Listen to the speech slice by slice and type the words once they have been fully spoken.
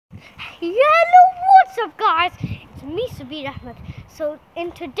Hello, what's up guys? It's me, Sabeer Ahmad. So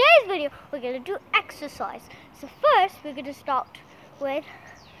in today's video, we're going to do exercise. So first, we're going to start with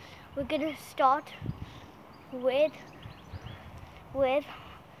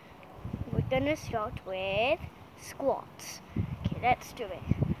squats. Okay, let's do it.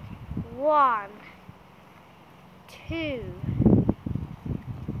 1, 2,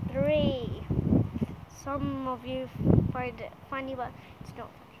 3. Some of you find it funny, but it's not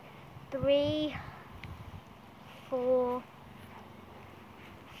funny. 3, 4,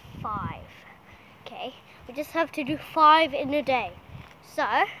 5. Okay, we just have to do 5 in a day.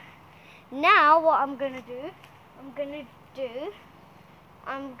 So now what I'm gonna do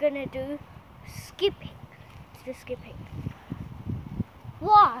skipping. Let's do skipping.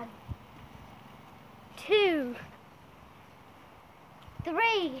 1, 2,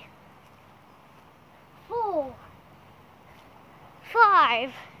 3, 4,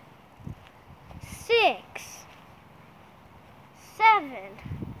 5, 6, 7,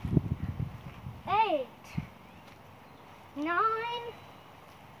 8, 9,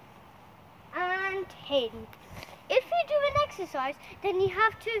 and 10. If you do an exercise, then you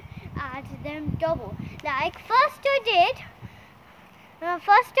have to add them double. Like first I did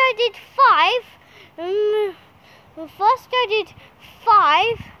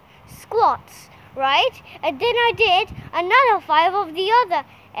 5 squats, right? And then I did another 5 of the other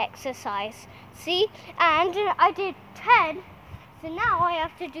exercise. See? And I did 10. So now I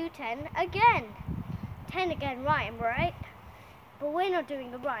have to do 10 again. 10 again rhyme, right? But we're not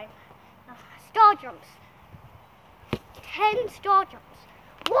doing a rhyme. Star jumps. 10 star jumps.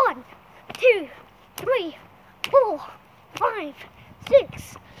 1, 2, 3, 4, 5,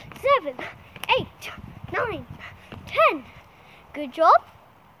 6, 7, 8, 9, 10. Good job.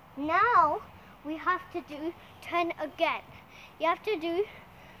 Now we have to do 10 again. You have to do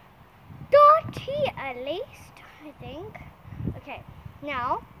 30 at least, I think. Okay,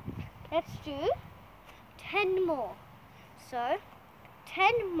 now let's do 10 more. So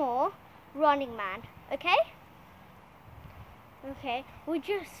 10 more running man, okay? Okay, we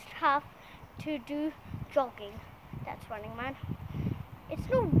just have to do jogging. That's running man. It's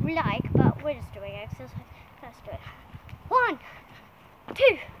not like, but we're just doing exercise. Let's do it. 1,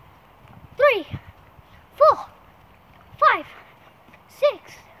 2, 3, 4, 5,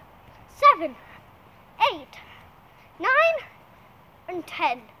 6, 7, 8, 9, and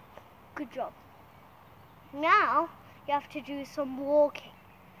 10. Good job. Now you have to do some walking.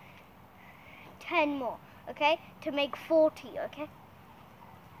 10 more, okay? To make 40, okay?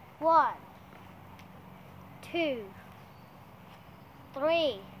 1, 2,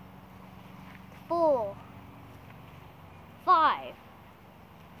 3, 4, 5,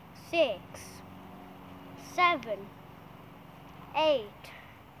 6, 7, 8,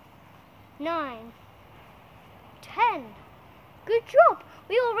 9, 10. Good job.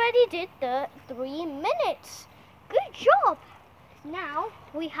 We already did the 3 minutes. Good job. Now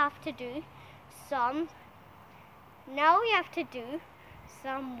we have to do some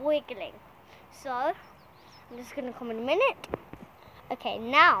wiggling. So I'm just going to come in a minute. Okay,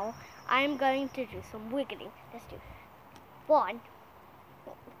 now I'm going to do some wiggling. Let's do 1,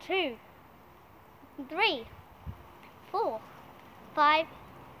 2, 3, 4, 5,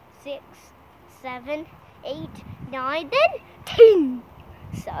 6, 7, 8, 9, then 10.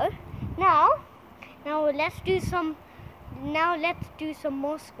 So now let's do some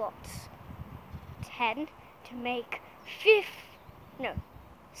more squats. 10 to make 60.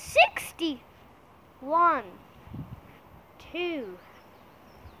 1, 2,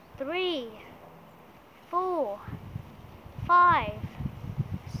 3, 4, 5,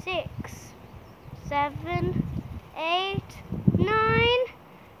 6, 7, 8, 9,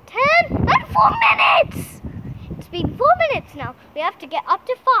 10, and 4 minutes. It's been 4 minutes now. We have to get up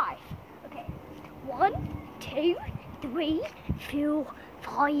to 5. Okay. 1, 2, 3, 4,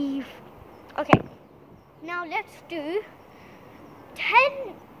 5. Okay. Now let's do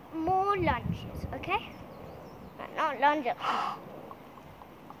 10 more lunges, okay? Not lunges.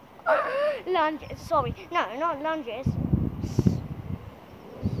 Lunges, sorry. No, not lunges.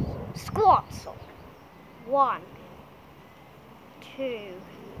 Squats. 1, 2,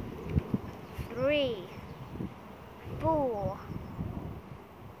 3, 4,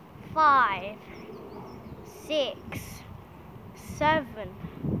 5, 6, 7,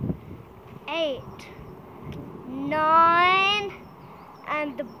 8, 9,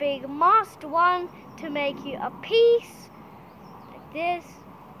 and the big mast one to make you a piece like this.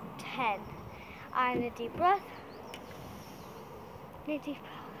 10. And a deep breath. A deep breath.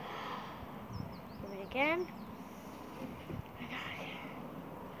 Do it again.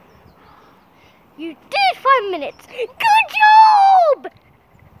 You did 5 minutes. Good job!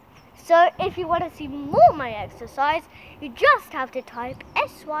 So if you want to see more of my exercise, you just have to type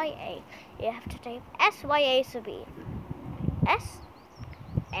SYA. You have to type SYA Sabeer. SYA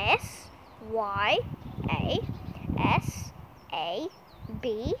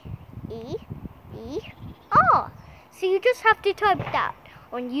So you just have to type that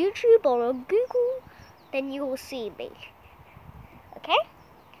on YouTube or on Google, then you will see me. Okay?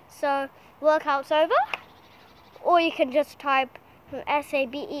 So workout's over. Or you can just type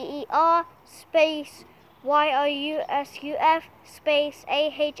SABEER space YOUSUF space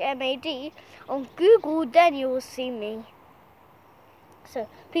AHMAD on Google, then you will see me. So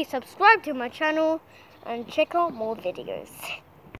please subscribe to my channel and check out more videos.